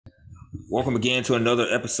Welcome again to another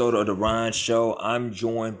episode of the Ryan Show. I'm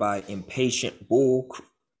joined by Impatient Bull,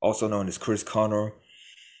 also known as Chris Connor,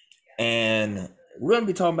 and we're going to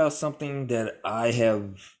be talking about something that I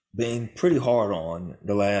have been pretty hard on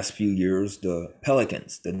the last few years: the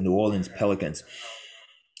Pelicans, the New Orleans Pelicans.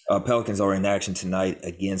 Pelicans are in action tonight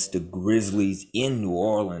against the Grizzlies in New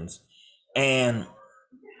Orleans. And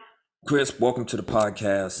Chris, welcome to the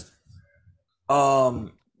podcast.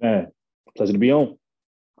 Man, pleasure to be on.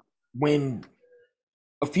 When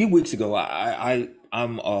a few weeks ago,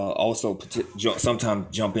 I'm also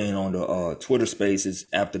sometimes jump in on the Twitter Spaces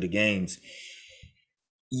after the games.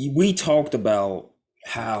 We talked about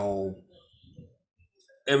how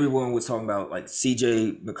everyone was talking about like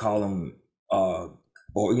C.J. McCollum, or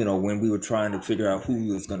when we were trying to figure out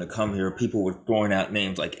who was going to come here, people were throwing out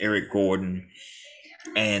names like Eric Gordon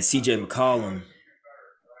and C.J. McCollum,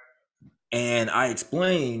 and I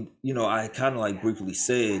explained, I kind of like briefly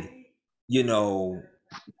said, you know,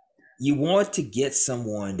 you want to get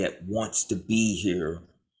someone that wants to be here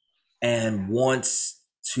and wants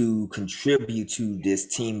to contribute to this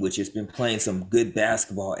team, which has been playing some good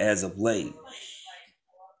basketball as of late.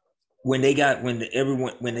 When they got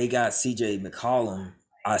CJ McCollum,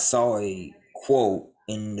 I saw a quote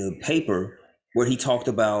in the paper where he talked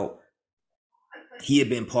about he had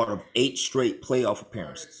been part of 8 straight playoff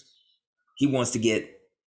appearances. He wants to get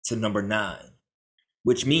to number 9,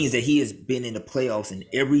 which means that he has been in the playoffs in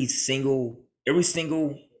every single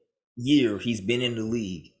year he's been in the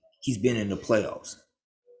league. He's been in the playoffs.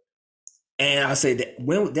 And I say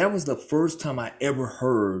that was the first time I ever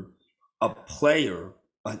heard a player,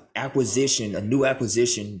 a new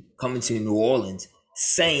acquisition coming to New Orleans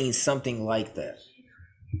saying something like that.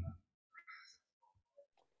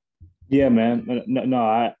 Yeah, man.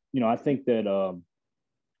 I think that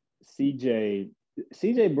CJ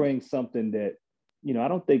CJ brings something that I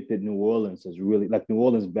don't think that New Orleans has really like New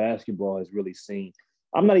Orleans basketball has really seen.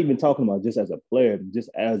 I'm not even talking about just as a player, just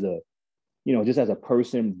as a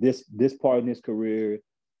person. This part in his career,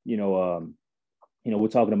 you know, um, we're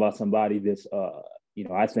talking about somebody that's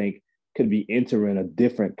I think could be entering a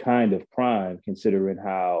different kind of prime, considering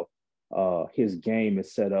how his game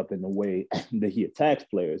is set up in the way that he attacks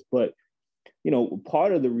players. But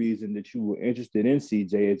part of the reason that you were interested in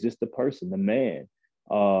CJ is just the person, the man,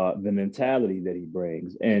 the mentality that he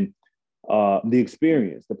brings, and the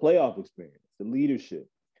experience, the playoff experience, the leadership,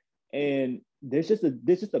 and there's just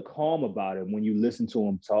a calm about him when you listen to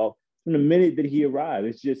him talk. From the minute that he arrived,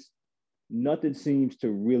 it's just nothing seems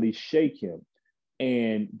to really shake him,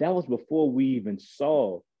 and that was before we even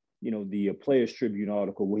saw. The Players Tribune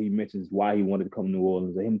article where he mentions why he wanted to come to New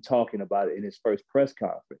Orleans, and him talking about it in his first press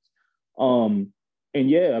conference. Um, and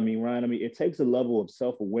yeah, I mean, Ryan, it takes a level of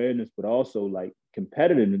self-awareness, but also like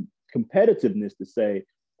competitiveness to say,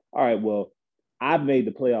 all right, well, I've made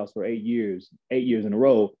the playoffs for 8 years in a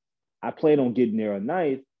row. I plan on getting there a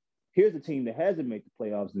ninth. Here's a team that hasn't made the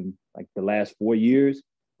playoffs in like the last 4 years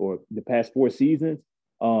or the past 4 seasons.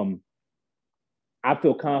 Um, I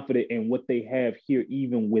feel confident in what they have here,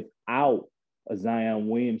 even without a Zion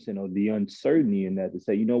Williamson or the uncertainty in that to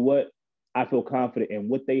say, you know what? I feel confident in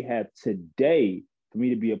what they have today for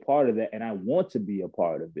me to be a part of that. And I want to be a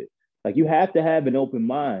part of it. Like you have to have an open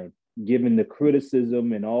mind, given the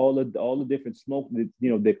criticism and all the different smoke that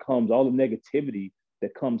that comes, all the negativity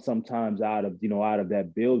that comes sometimes out of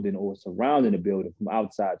that building or surrounding the building from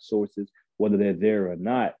outside sources, whether they're there or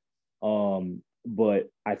not. But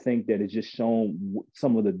I think that it's just shown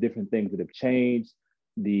some of the different things that have changed,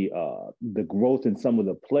 the growth in some of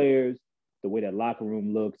the players, the way that locker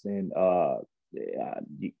room looks, and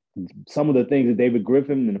some of the things that David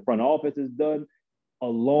Griffin and the front office has done,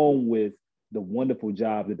 along with the wonderful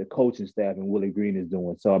job that the coaching staff and Willie Green is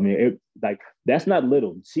doing. So I mean, that's not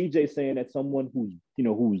little. CJ saying that someone who's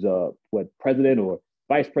what president or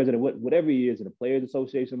vice president, whatever he is in the Players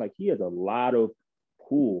Association, like he has a lot of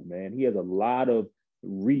pull, man. He has a lot of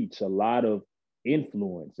reach, a lot of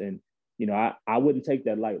influence, and I wouldn't take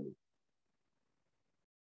that lightly.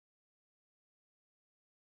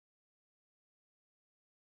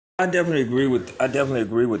 I definitely agree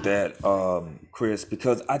with that, Chris,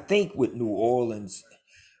 because I think with New Orleans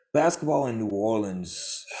basketball in New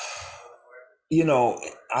Orleans, you know,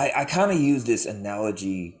 I kind of use this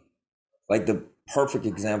analogy like the perfect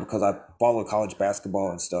example because I follow college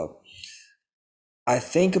basketball and stuff. I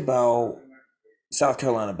think about South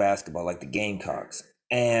Carolina basketball, like the Gamecocks,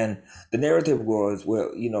 and the narrative was,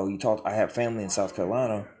 well, you talk. I have family in South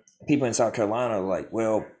Carolina. People in South Carolina are like,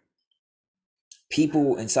 well,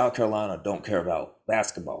 people in South Carolina don't care about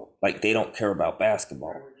basketball. Like they don't care about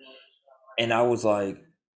basketball. And I was like,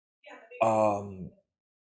 um,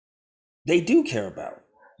 they do care about.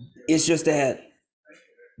 It's just that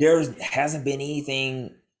there hasn't been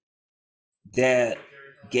anything that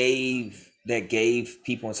gave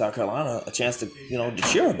people in South Carolina a chance to to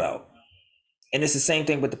cheer about. And it's the same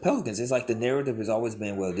thing with the Pelicans. It's like the narrative has always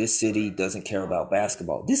been, well, this city doesn't care about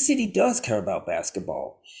basketball. This city does care about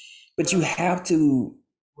basketball, but you have to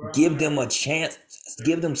give them a chance,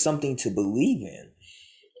 give them something to believe in.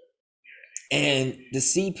 And to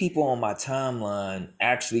see people on my timeline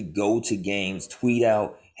actually go to games, tweet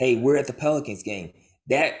out, "Hey, we're at the Pelicans game."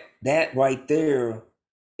 That that right there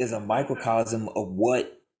is a microcosm of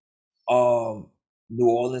what New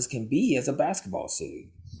Orleans can be as a basketball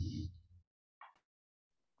city.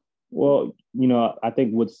 Well, I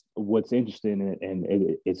think what's interesting, and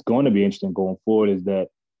it's going to be interesting going forward, is that,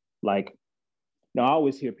 like, I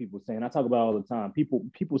always hear people saying, I talk about it all the time.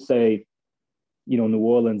 People say, New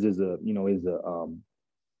Orleans is a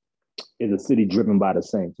city driven by the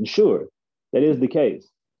Saints, and sure, that is the case.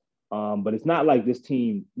 But it's not like this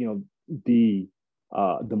team, the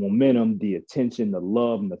momentum, the attention, the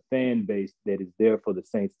love, and the fan base that is there for the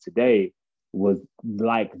Saints today was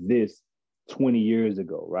like this 20 years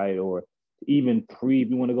ago, right? Or even if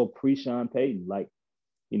you want to go pre Sean Payton, like,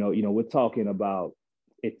 we're talking about,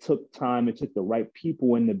 it took time, it took the right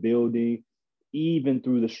people in the building, even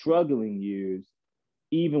through the struggling years,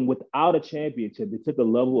 even without a championship, it took a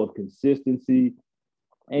level of consistency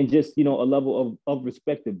and just, a level of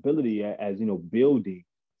respectability as, building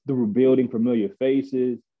through building familiar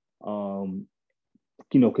faces, um,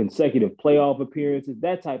 consecutive playoff appearances,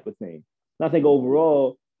 that type of thing. And I think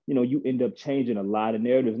overall, you end up changing a lot of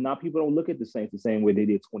narratives. Now people don't look at the Saints the same way they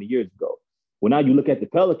did 20 years ago. Well, now you look at the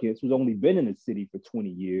Pelicans, who's only been in the city for 20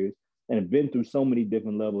 years and have been through so many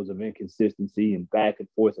different levels of inconsistency and back and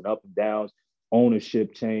forth and up and downs,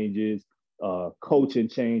 ownership changes, coaching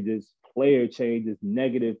changes, player changes,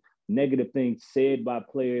 negative things said by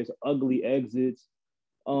players, ugly exits.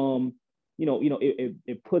 Um,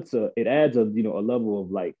 it adds a level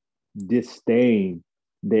of like disdain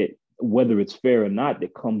that, whether it's fair or not,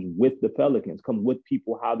 that comes with the Pelicans, comes with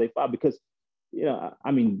people, how they fight. Because,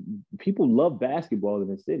 I mean, people love basketball in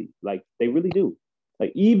the city. Like, they really do.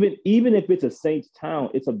 Like, even if it's a Saints town,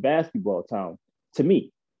 it's a basketball town to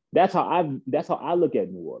me. That's how I look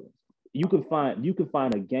at New Orleans. You can find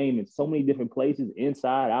a game in so many different places,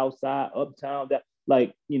 inside, outside, uptown, that,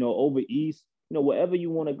 like, over east, wherever you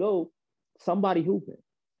want to go, somebody hooping.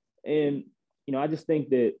 And, I just think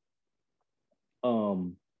that,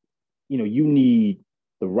 um, you need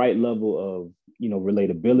the right level of,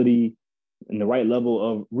 relatability and the right level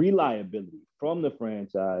of reliability from the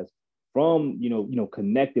franchise, from,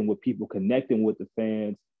 connecting with people, connecting with the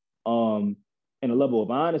fans, um, and a level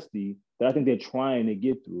of honesty that I think they're trying to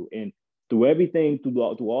get through. And through everything, through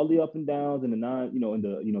all the up and downs and the non,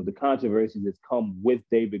 and the controversies that's come with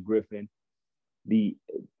David Griffin, the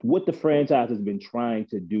what the franchise has been trying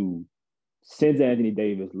to do since Anthony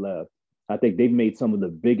Davis left, I think they've made some of the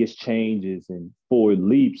biggest changes and forward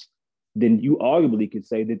leaps than you arguably could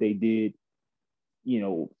say that they did,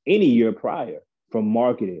 any year prior, from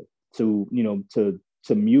marketing to, to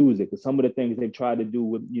music, to some of the things they've tried to do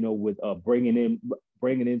with,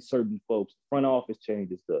 bringing in certain folks, front office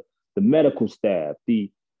changes, the medical staff,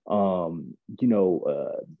 bringing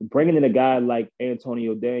in a guy like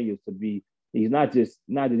Antonio Daniels to be, he's not just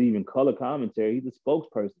even color commentary, he's a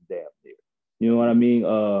spokesperson damn near. You know what I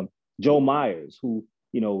mean? Joe Myers, who,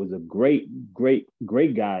 was a great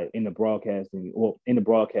guy in the broadcasting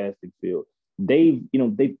field. They've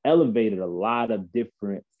elevated a lot of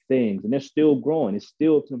different things, and they're still growing. There's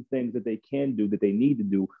still some things that they can do, that they need to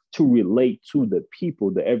do, to relate to the people,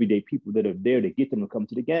 the everyday people that are there, to get them to come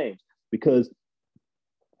to the games. Because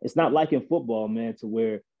it's not like in football, man, to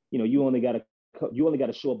where, you only got to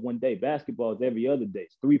show up one day. Basketball is every other day.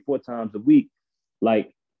 It's 3-4 times a week.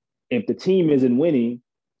 Like, if the team isn't winning,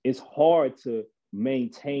 it's hard to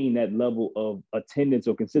maintain that level of attendance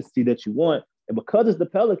or consistency that you want. And because it's the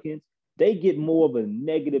Pelicans, they get more of a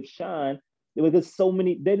negative shine, because so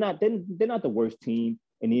many, they're not the worst team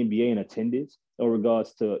in the NBA in attendance in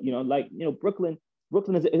regards to, Brooklyn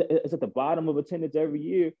is at the bottom of attendance every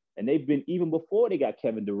year, and they've been, even before they got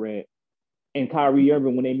Kevin Durant and Kyrie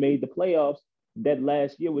Irving, when they made the playoffs that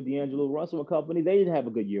last year with D'Angelo Russell and company, they didn't have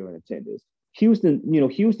a good year in attendance. Houston,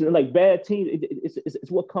 like, bad teams,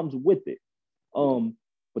 it's what comes with it. Um,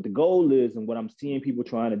 but the goal is, and what I'm seeing people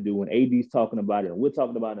trying to do, and AD's talking about it, and we're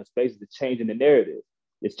talking about it in space, is changing the narrative.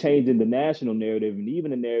 It's changing the national narrative, and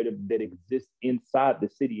even the narrative that exists inside the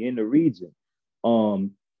city, in the region.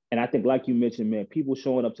 Um, and I think, like you mentioned, man, people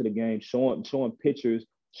showing up to the game, showing pictures,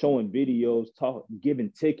 showing videos,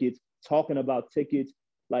 giving tickets, talking about tickets.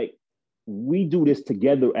 Like, we do this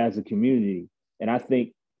together as a community. And I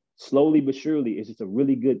think slowly but surely, it's a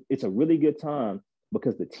really good time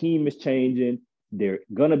because the team is changing. They're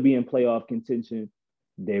gonna be in playoff contention.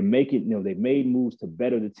 They're making, they've made moves to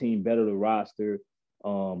better the team, better the roster.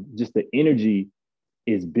 Just the energy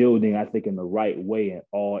is building, I think, in the right way in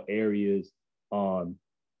all areas. And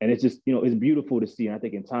it's just, it's beautiful to see. And I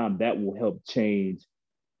think in time that will help change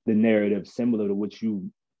the narrative, similar to what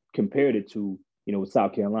you compared it to, with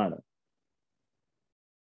South Carolina.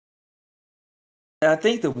 I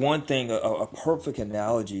think the one thing, a perfect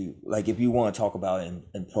analogy, like if you want to talk about in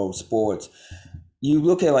pro sports, you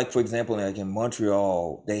look at like for example, like in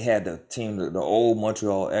Montreal, they had the team, the old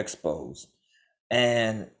Montreal Expos,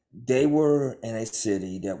 and they were in a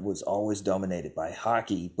city that was always dominated by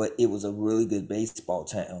hockey, but it was a really good baseball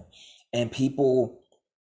town, and people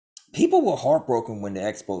were heartbroken when the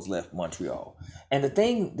Expos left Montreal. And the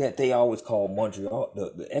thing that they always called Montreal,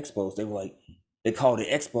 the Expos, they were like, they called the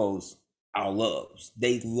Expos our loves.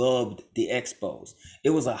 They loved the Expos.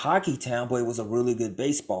 It was a hockey town, but it was a really good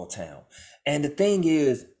baseball town. And the thing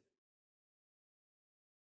is,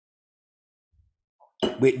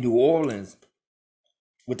 with New Orleans,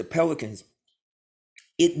 with the Pelicans,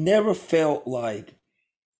 it never felt like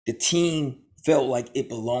the team felt like it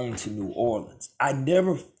belonged to New Orleans.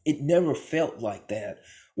 It never felt like that.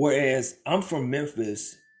 Whereas I'm from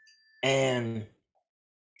Memphis, and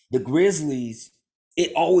the Grizzlies,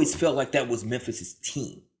 it always felt like that was Memphis's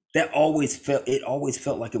team. It always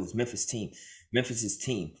felt like it was Memphis's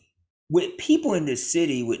team. With people in this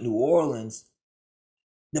city, with New Orleans,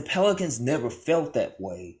 the Pelicans never felt that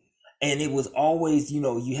way. And it was always,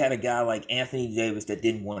 you had a guy like Anthony Davis that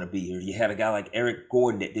didn't want to be here. You had a guy like Eric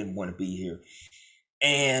Gordon that didn't want to be here.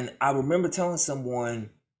 And I remember telling someone,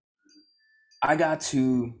 I got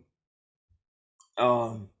to,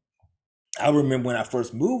 um, I remember when I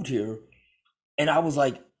first moved here, and I was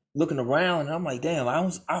like looking around, and I'm like, damn, I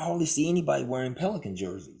hardly see anybody wearing Pelican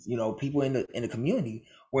jerseys. People in the community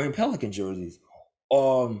wearing Pelican jerseys.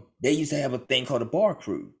 They used to have a thing called a bar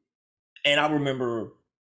crew, and I remember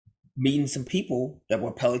meeting some people that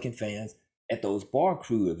were Pelican fans at those bar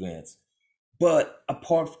crew events. But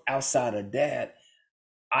outside of that,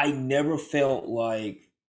 I never felt like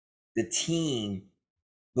the team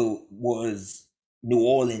was New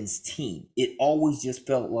Orleans team. It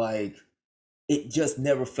just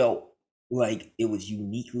never felt like it was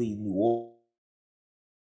uniquely New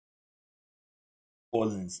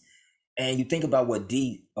Orleans. And you think about what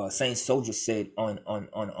D Saint Soldier said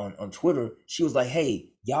on Twitter. She was like,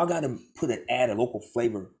 "Hey, y'all got to add a local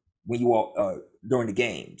flavor when you all during the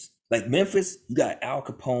games. Like Memphis, you got Al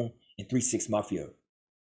Capone and 3 6 Mafia,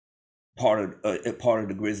 part of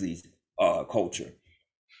the Grizzlies culture.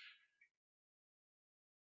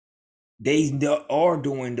 They are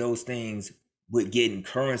doing those things with getting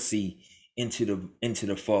currency into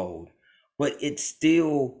the fold, but it's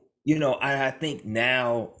still, I think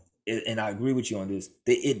now, and I agree with you on this,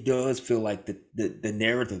 that it does feel like the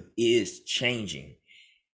narrative is changing.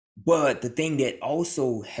 But the thing that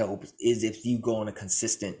also helps is if you go on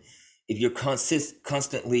if you're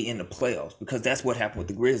constantly in the playoffs, because that's what happened with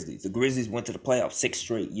the Grizzlies. The Grizzlies went to the playoffs 6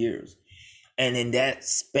 straight years. And in that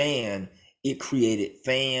span, it created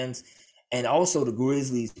fans. And also the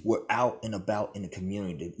Grizzlies were out and about in the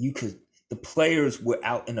community. The players were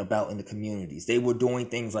out and about in the communities. They were doing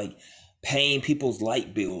things like paying people's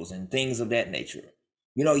light bills and things of that nature.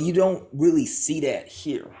 You don't really see that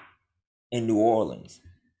here in New Orleans.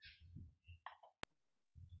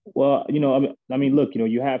 Well, I mean, look,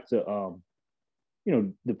 you have to,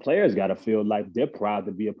 the players got to feel like they're proud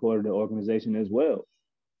to be a part of the organization as well.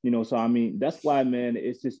 So I mean, that's why, man,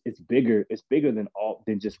 it's bigger than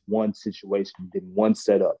just one situation, than one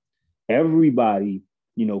setup. Everybody,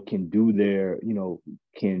 can do their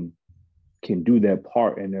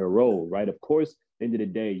part and their role, right? Of course, at the end of the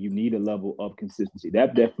day, you need a level of consistency.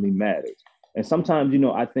 That definitely matters. And sometimes,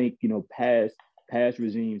 I think, past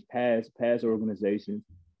regimes, past organizations.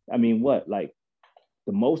 I mean, what, like,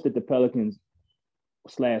 the most that the Pelicans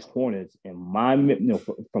slash Hornets, in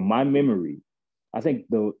from my memory, I think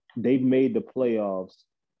they've made the playoffs.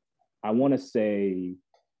 I want to say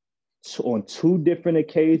on two different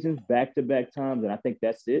occasions, back to back times, and I think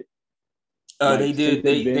that's it. They Like, since did.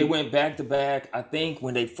 they've They been, went back to back. I think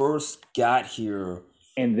when they first got here,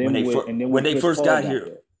 and when then they with fir- and then when when they Chris first Paul got got here,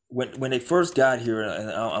 there, when they first got here,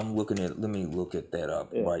 and I'm looking at. Let me look at that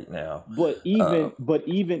up yeah. right now. But Uh,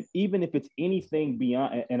 even if it's anything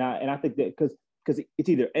beyond, and I think that because it's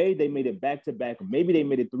either A, they made it back to back, or maybe they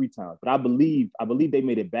made it three times, but I believe they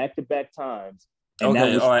made it back to back times, and that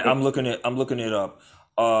okay, all was right. it. I'm looking it up.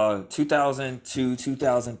 2002,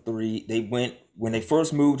 2003. They went when they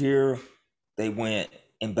first moved here. They went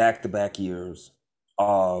in back-to-back years,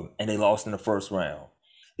 and they lost in the first round.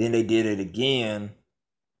 Then they did it again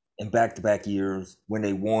in back-to-back years when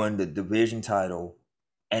they won the division title,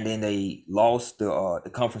 and then they lost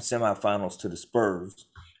the conference semifinals to the Spurs,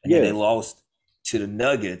 and then they Yeah. lost to the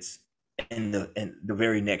Nuggets in the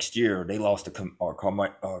very next year. They lost to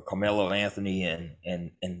Carmelo Anthony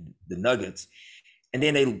and the Nuggets, and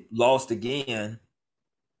then they lost again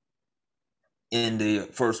in the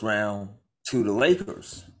first round to the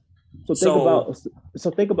Lakers. So think So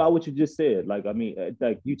about think about what you just said. Like I mean,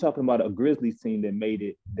 like you talking about a Grizzlies team that made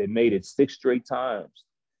it 6 straight times,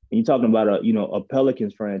 and you talking about a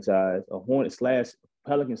Pelicans franchise, a Hornet slash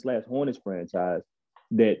Pelicans slash Hornets franchise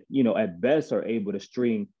that at best are able to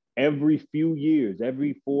string every few years,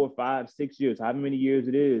 every 4, 5, 6 years, however many years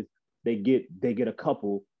it is, they get a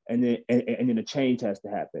couple, and then a change has to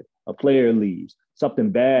happen. A player leaves,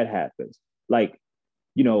 something bad happens. Like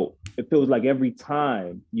it feels like every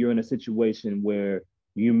time you're in a situation where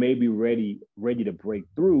you may be ready to break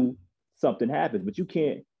through, something happens. But you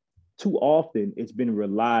can't. Too often, it's been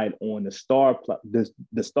relied on the star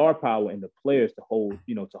power and the players to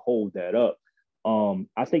hold that up.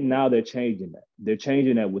 I think now they're changing that. They're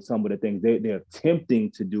changing that with some of the things they're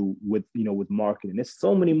attempting to do with marketing. There's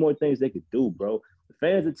so many more things they could do, bro. The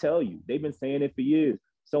fans will tell you. They've been saying it for years.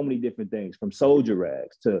 So many different things, from soldier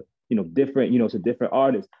rags to different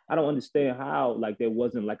artists. I don't understand how like there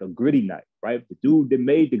wasn't like a gritty night, right? The dude that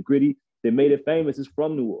made the gritty, that made it famous, is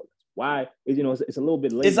from New Orleans. Why is it's a little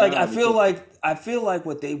bit it's late like now because I feel like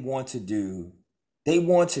what they want to do, they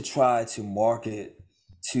want to try to market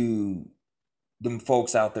to them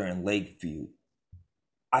folks out there in Lakeview.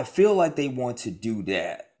 I feel like they want to do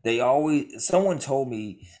that. Someone told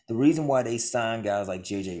me the reason why they sign guys like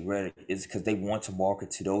JJ Redick is because they want to market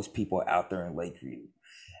to those people out there in Lakeview.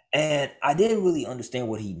 And I didn't really understand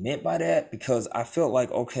what he meant by that, because I felt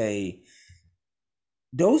like, okay,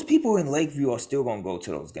 those people in Lakeview are still going to go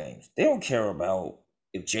to those games. They don't care about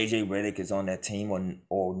if JJ Redick is on that team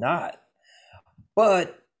or not.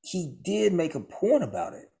 But he did make a point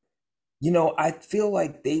about it. I feel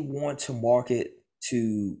like they want to market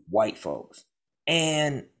to white folks.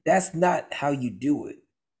 And that's not how you do it.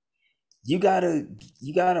 You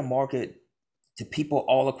gotta market to people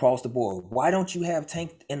all across the board. Why don't you have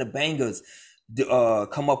Tank and the Bangers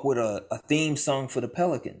come up with a theme song for the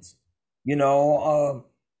Pelicans? You know,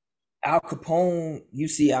 Al Capone. You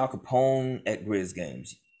see Al Capone at Grizz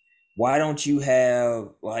games. Why don't you have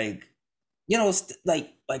like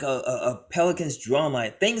a Pelicans drum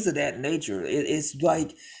line, things of that nature? It's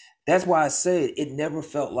like, that's why I said it never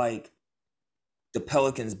felt like the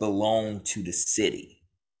Pelicans belong to the city,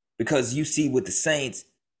 because you see with the Saints,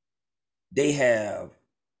 they have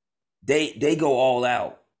they go all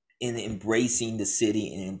out in embracing the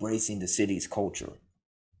city and embracing the city's culture.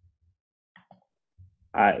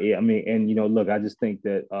 I mean, and look, I just think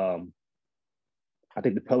that I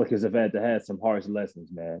think the Pelicans have had to have some harsh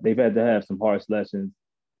lessons, man. They've had to have some harsh lessons,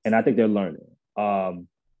 and I think they're learning.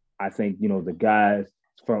 I think the guys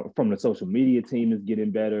from the social media team is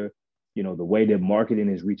getting better. The way their marketing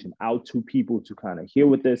is reaching out to people to kind of hear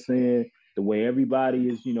what they're saying. The way everybody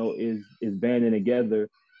is banding together.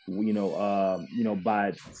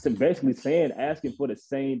 By basically asking for the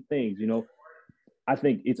same things. I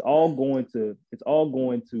think it's all going to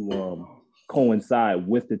coincide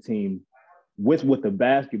with the team, with what the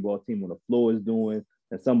basketball team on the floor is doing,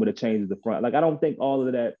 and some of the changes the front. Like I don't think all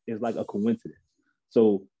of that is like a coincidence.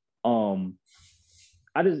 So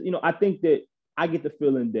I just I think that I get the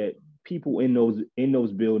feeling that people in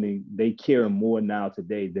those buildings, they care more now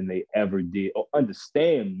today than they ever did, or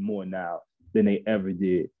understand more now than they ever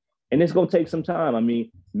did. And it's gonna take some time. I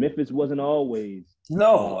mean, Memphis wasn't always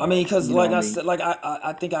No, I mean, because what like I I mean. said, like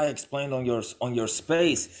I think I explained on your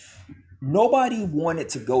space, nobody wanted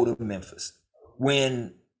to go to Memphis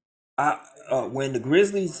when when the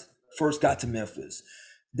Grizzlies first got to Memphis.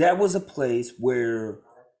 That was a place where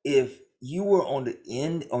if you were on the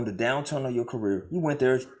downturn of your career, you went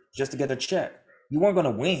there just to get a check. You weren't going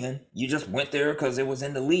to win. You just went there because it was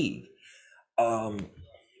in the league. Um,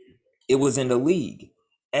 it was in the league,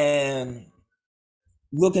 and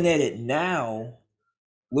looking at it now,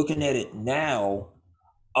 looking at it now,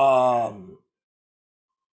 um,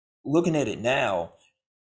 looking at it now,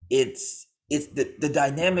 it's the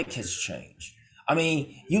dynamic has changed. I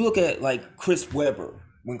mean, you look at like Chris Webber.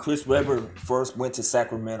 When Chris Webber first went to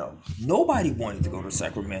Sacramento, nobody wanted to go to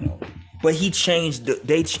Sacramento, but he changed the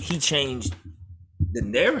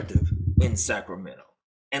narrative in Sacramento.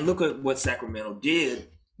 And look at what Sacramento did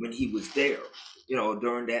when he was there.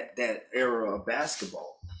 during that era of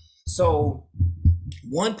basketball. So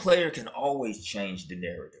one player can always change the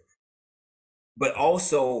narrative, but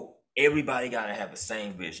also everybody got to have the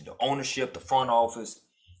same vision: the ownership, the front office,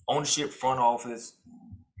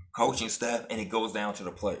 coaching staff, and it goes down to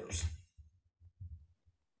the players.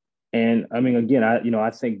 And I mean, again,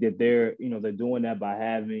 I think that they're doing that by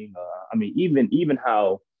having, I mean, even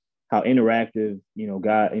how interactive,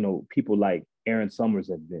 people like Aaron Summers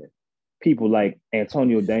have been. People like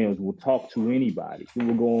Antonio Daniels will talk to anybody. He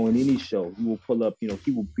will go on any show. He will pull up, he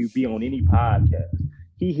will be on any podcast.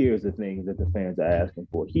 He hears the things that the fans are asking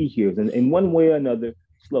for. He hears, and in one way or another,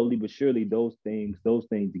 slowly but surely, those things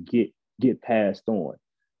get passed on.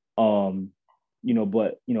 Um,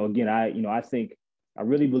 but again, I think I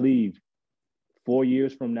really believe 4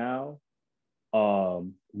 years from now,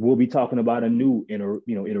 we'll be talking about a new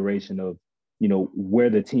iteration of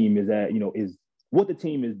where the team is at, is what the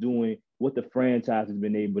team is doing, what the franchise has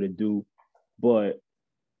been able to do. But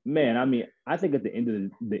man, I mean, I think at the end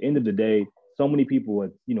of the day, so many people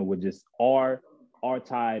would just are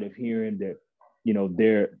tired of hearing that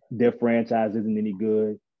their franchise isn't any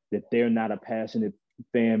good, that they're not a passionate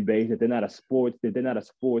fan base, that they're not a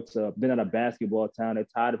basketball town. They're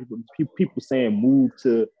tired of people saying move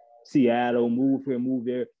to Seattle, move here, move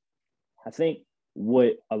there. I think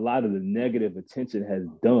what a lot of the negative attention has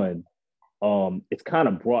done, it's kind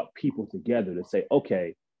of brought people together to say,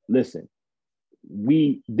 okay, listen,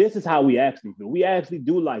 this is how we actually feel. We actually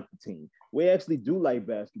do like the team. We actually do like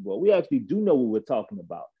basketball. We actually do know what we're talking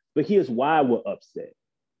about. But here's why we're upset.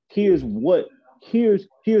 Here's what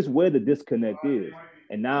here's where the disconnect is.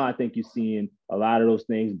 And now I think you're seeing a lot of those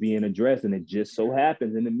things being addressed. And it just so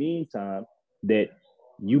happens in the meantime that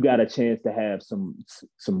you got a chance to have some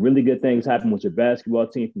really good things happen with your basketball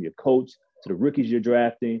team, from your coach to the rookies you're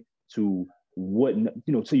drafting to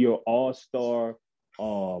to your all-star,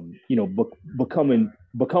 becoming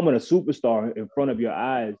a superstar in front of your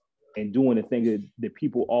eyes, and doing the thing that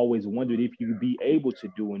people always wondered if you'd be able to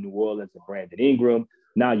do in New Orleans. And Brandon Ingram,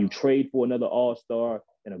 now you trade for another all-star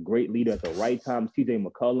and a great leader at the right time. CJ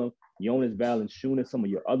McCollum, Jonas Valanciunas, some of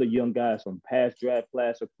your other young guys from past draft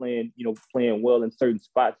class are playing well in certain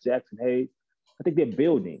spots. Jackson Hayes, I think they're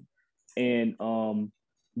building, and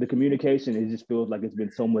the communication, it just feels like it's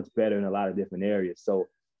been so much better in a lot of different areas. So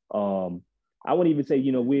I wouldn't even say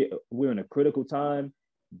we're in a critical time,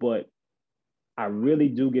 but I really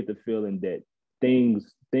do get the feeling that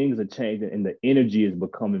things are changing and the energy is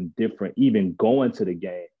becoming different. Even going to the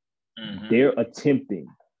game, they're attempting,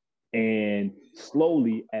 and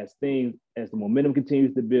slowly, as the momentum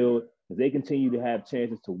continues to build, as they continue to have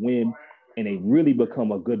chances to win, and they really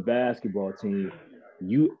become a good basketball team,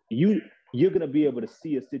 you you you're gonna be able to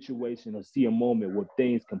see a situation or see a moment where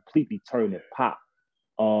things completely turn and pop.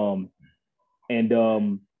 Um, and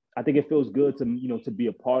I think it feels good to be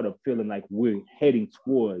a part of feeling like we're heading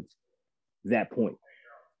towards that point.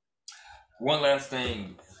 One last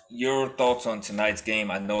thing, your thoughts on tonight's game?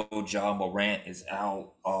 I know Ja Morant is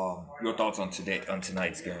out. Your thoughts on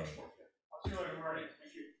tonight's game?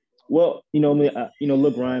 Well,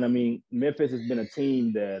 look, Ryan. I mean, Memphis has been a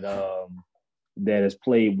team that has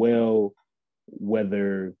played well,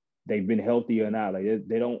 whether they've been healthy or not. Like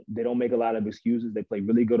they don't make a lot of excuses. They play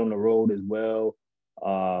really good on the road as well.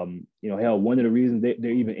 Hell, one of the reasons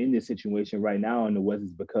they're even in this situation right now in the West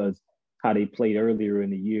is because how they played earlier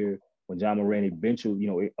in the year when John Moran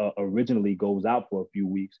eventually, originally goes out for a few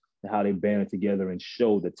weeks, and how they band together and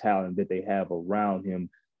show the talent that they have around him.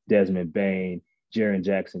 Desmond Bain, Jaron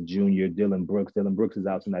Jackson Jr., Dylan Brooks. Dylan Brooks is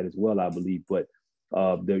out tonight as well, I believe. But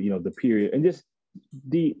the period, and just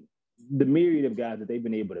the the myriad of guys that they've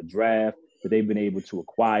been able to draft, that they've been able to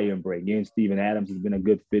acquire and bring in. Steven Adams has been a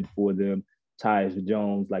good fit for them. Tyus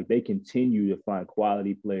Jones, like they continue to find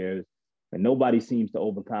quality players, and nobody seems to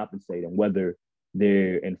overcompensate them, whether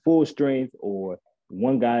they're in full strength or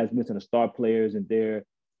one guy is missing a star players and there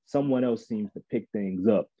someone else seems to pick things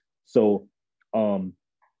up. So um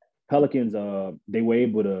Pelicans, they were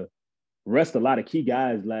able to rest a lot of key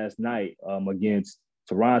guys last night against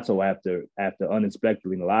Toronto after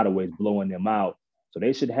unexpectedly in a lot of ways blowing them out. So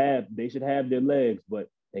they should have their legs, but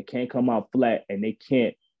they can't come out flat, and they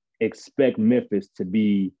can't expect Memphis to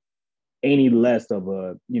be any less of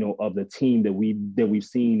the team that we've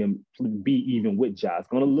seen them be even with Ja. It's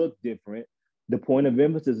going to look different. The point of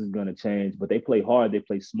emphasis is going to change, but they play hard, they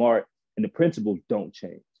play smart, and the principles don't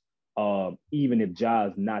change. Even if Ja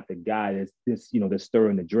is not the guy that's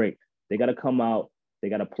stirring the drink, they got to come out. They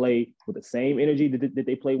got to play with the same energy that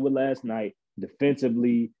they played with last night.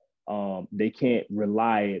 Defensively, they can't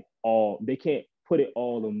rely at all. They can't put it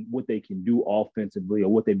all on what they can do offensively or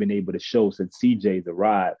what they've been able to show since CJ's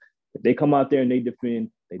arrived. If they come out there and they defend,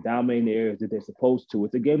 they dominate the areas that they're supposed to,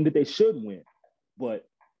 it's a game that they should win. But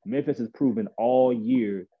Memphis has proven all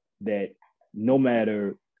year that no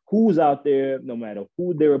matter who's out there, no matter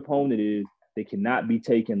who their opponent is, they cannot be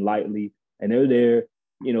taken lightly. And they're there,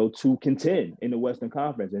 to contend in the Western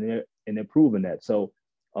Conference. And they're proving that. So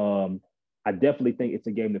I definitely think it's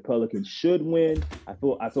a game the Pelicans should win. I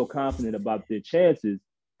feel confident about their chances,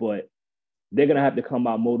 but they're gonna have to come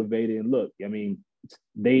out motivated. And look, I mean,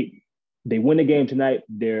 they win the game tonight.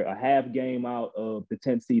 They're a half game out of the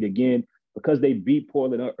 10th seed again because they beat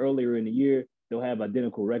Portland earlier in the year. They'll have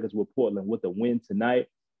identical records with Portland with the win tonight,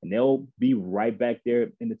 and they'll be right back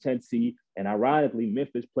there in the 10th seed. And ironically,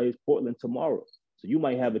 Memphis plays Portland tomorrow, so you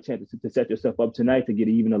might have a chance to set yourself up tonight to get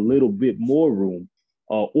even a little bit more room,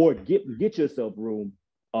 or get yourself room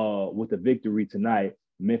with a victory tonight.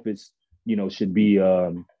 Memphis, should be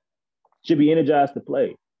energized to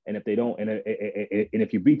play. And if they don't, and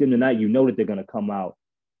if you beat them tonight, you know that they're going to come out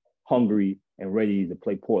hungry and ready to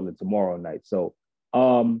play Portland tomorrow night. So,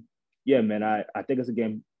 yeah, man, I think it's a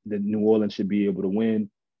game that New Orleans should be able to win.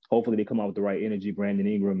 Hopefully, they come out with the right energy. Brandon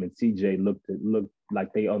Ingram and CJ look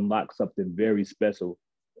like they unlocked something very special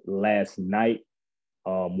last night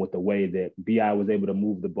with the way that BI was able to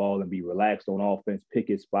move the ball and be relaxed on offense, pick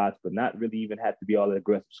his spots, but not really even have to be all that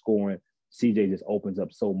aggressive scoring. CJ just opens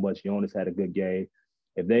up so much. Jonas had a good game.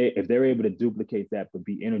 If they're able to duplicate that but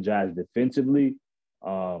be energized defensively,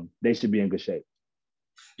 they should be in good shape.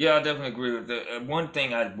 Yeah, I definitely agree with that. One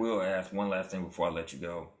thing I will ask, one last thing before I let you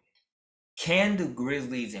go. Can the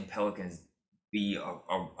Grizzlies and Pelicans be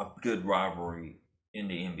a good rivalry in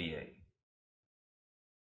the NBA?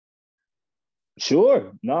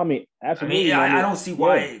 Sure. No, I mean, I mean, absolutely. No, I I mean, don't see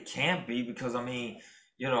why yeah, it can't be because I mean,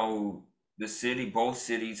 both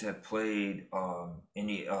cities have played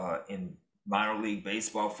in minor league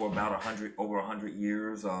baseball for about over 100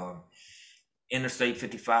 years. Interstate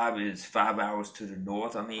 55 is 5 hours to the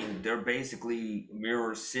north. I mean, they're basically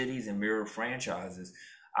mirror cities and mirror franchises.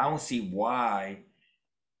 I don't see why,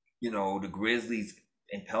 the Grizzlies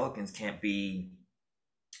and Pelicans can't be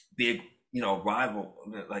big, rival,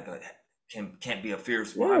 like can't be a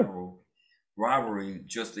fierce yeah, rivalry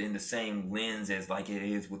just in the same lens as like it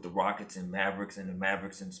is with the Rockets and Mavericks and the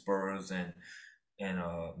Mavericks and Spurs and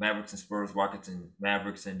Mavericks and Spurs, Rockets and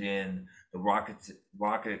Mavericks, and then the Rockets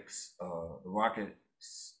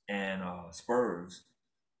and Spurs.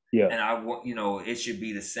 yeah. And I want, it should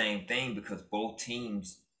be the same thing because both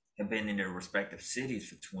teams have been in their respective cities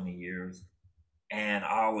for 20 years. And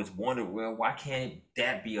I always wondered, well, why can't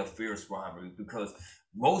that be a fierce rivalry? Because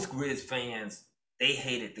most Grizz fans, they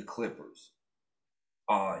hated the Clippers.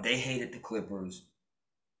 They hated the Clippers.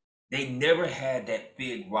 They never had that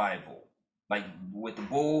big rival. Like with the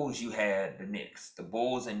Bulls, you had the Knicks. The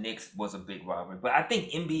Bulls and Knicks was a big rivalry. But I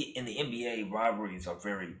think in the NBA, rivalries are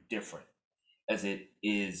very different as it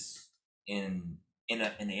is in the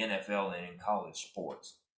NFL and in college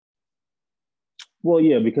sports. Well,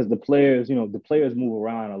 yeah, because the players move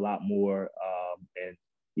around a lot more,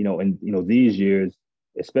 and these years,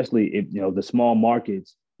 especially if the small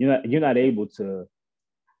markets, you're not able to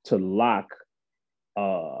lock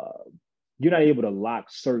uh you're not able to lock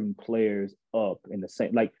certain players up in the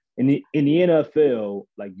same, like in the NFL,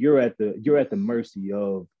 like you're at the mercy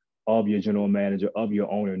of your general manager, of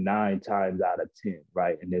your owner 9 times out of 10,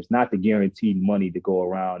 right? And there's not the guaranteed money to go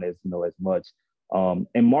around as much.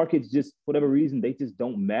 And markets, just for whatever reason, they just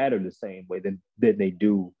don't matter the same way that they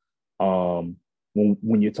do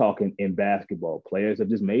when you're talking in basketball. Players have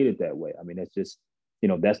just made it that way. I mean, that's just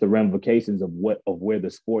that's the ramifications of where the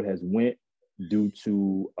sport has went due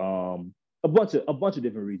to a bunch of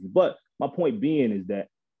different reasons. But my point being is that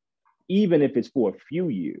even if it's for a few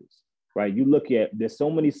years, right? You look at, there's so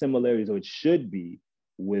many similarities, or it should be,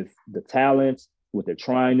 with the talents, what they're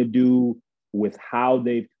trying to do, with how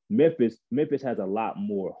they've Memphis has a lot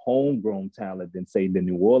more homegrown talent than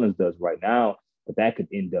New Orleans does right now, but that could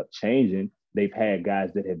end up changing. They've had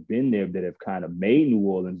guys that have been there that have kind of made New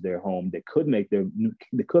Orleans their home, that could make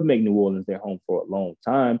New Orleans their home for a long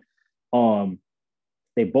time. Um,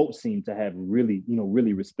 they both seem to have really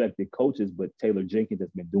respected coaches, but Taylor Jenkins has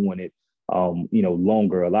been doing it, a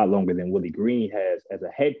lot longer than Willie Green has as a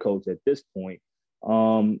head coach at this point.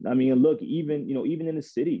 I mean, look, even in the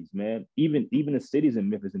cities, man, even the cities in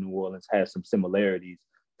Memphis and New Orleans has some similarities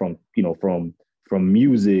from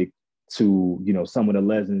music to some of the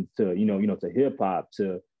lessons to to hip hop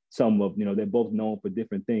to some of they're both known for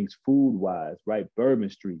different things food wise, right? Bourbon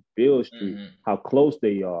Street, Bill Street, Mm-hmm. how close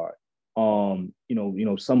they are. Some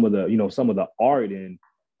of the art and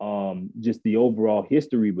just the overall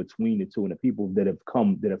history between the two and the people that have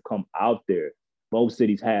come out there. Both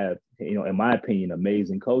cities have, in my opinion,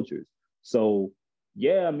 amazing cultures. So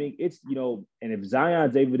yeah, I mean, it's and if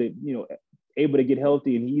Zion's able to get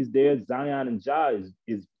healthy and he's there, Zion and Ja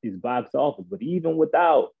is box office. But even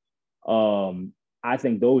without, I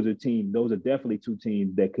think those are definitely two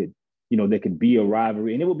teams that could be a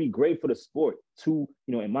rivalry, and it would be great for the sport. Two,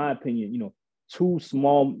 in my opinion, two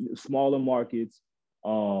smaller markets,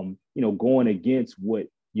 going against what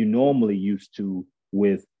you normally used to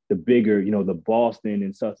with the bigger, the Boston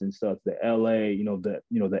and such, the LA,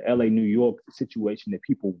 the LA New York situation that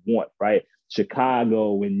people want, right?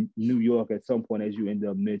 Chicago and New York at some point, as you end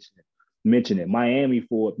up mentioning Miami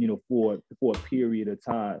for a period of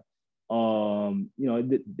time.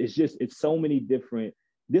 It's so many different.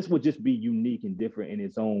 This would just be unique and different in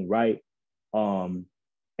its own right. Um,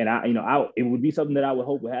 and it would be something that I would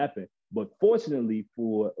hope would happen. But fortunately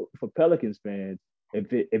for Pelicans fans,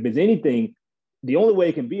 if it's anything, the only way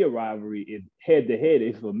it can be a rivalry is head to head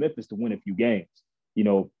is for Memphis to win a few games.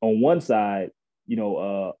 On one side,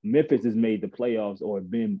 Memphis has made the playoffs or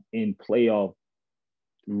been in playoff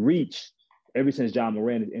reach ever since John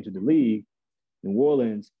Moran has entered the league. New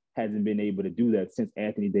Orleans hasn't been able to do that since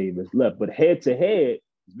Anthony Davis left. But head to head,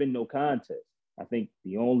 there's been no contest. I think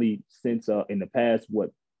the only since in the past,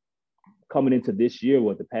 coming into this year,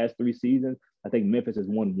 the past 3 seasons, I think Memphis has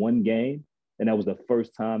won one game, and that was the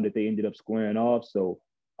first time that they ended up squaring off. So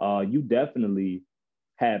you definitely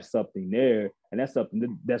have something there, and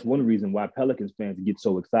that's one reason why Pelicans fans get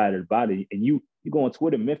so excited about it. And you go on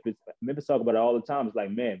Twitter, Memphis talk about it all the time. It's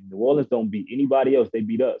like, man, New Orleans don't beat anybody else; they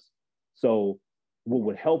beat us. So what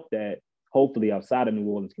would help that, hopefully, outside of New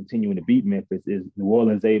Orleans continuing to beat Memphis, is New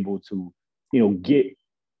Orleans able to, get,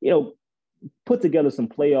 put together some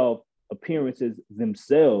playoff appearances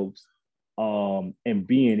themselves, and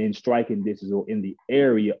being in striking distance or in the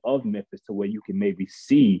area of Memphis to where you can maybe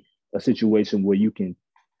see a situation where you can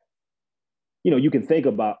think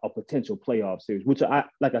about a potential playoff series, which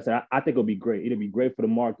like I said, I think it'll be great. It'll be great for the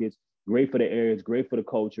markets, great for the areas, great for the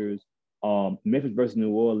cultures. Memphis versus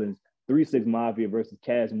New Orleans, 3-6 Mafia versus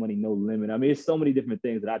Cash Money No Limit. I mean, it's so many different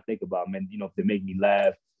things that I think about, man. That make me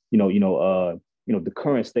laugh. The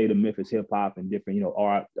current state of Memphis hip hop and different,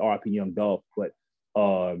 RIP Young Dolph, but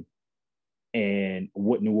and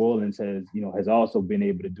what New Orleans has also been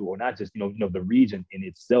able to do, or not just the region in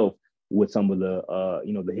itself, with some of the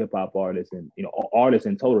the hip hop artists and artists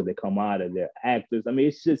in total that come out of there, actors. I mean,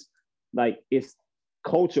 it's just like, it's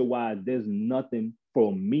culture wise. There's nothing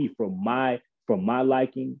for me from my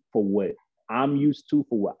liking, for what I'm used to,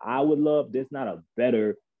 for what I would love. There's not a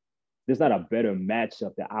better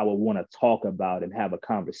matchup that I would want to talk about and have a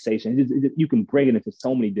conversation. You can bring it into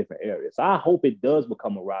so many different areas. So I hope it does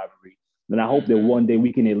become a rivalry. And I hope that one day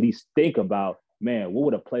we can at least think about, man, what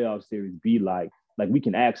would a playoff series be like? Like, we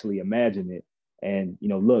can actually imagine it. And,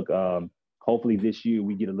 look, hopefully this year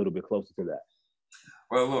we get a little bit closer to that.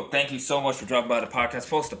 Well, look, thank you so much for dropping by the podcast,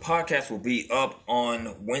 folks. The podcast will be up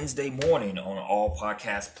on Wednesday morning on all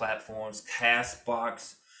podcast platforms.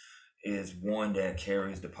 Castbox is one that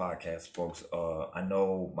carries the podcast, folks. I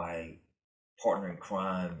know my partner in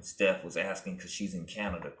crime, Steph, was asking because she's in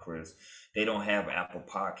Canada, Chris. They don't have Apple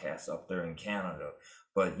Podcasts up there in Canada,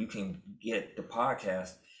 but you can get the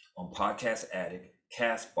podcast on Podcast Addict,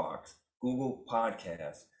 Castbox, Google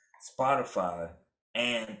Podcasts, Spotify,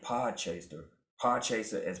 and Podchaser,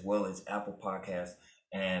 as well as Apple Podcasts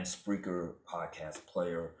and Spreaker Podcast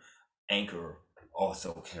Player. Anchor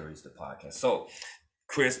also carries the podcast. So,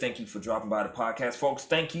 Chris, thank you for dropping by the podcast. Folks,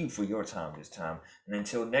 thank you for your time this time. And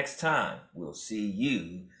until next time, we'll see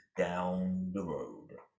you down the road.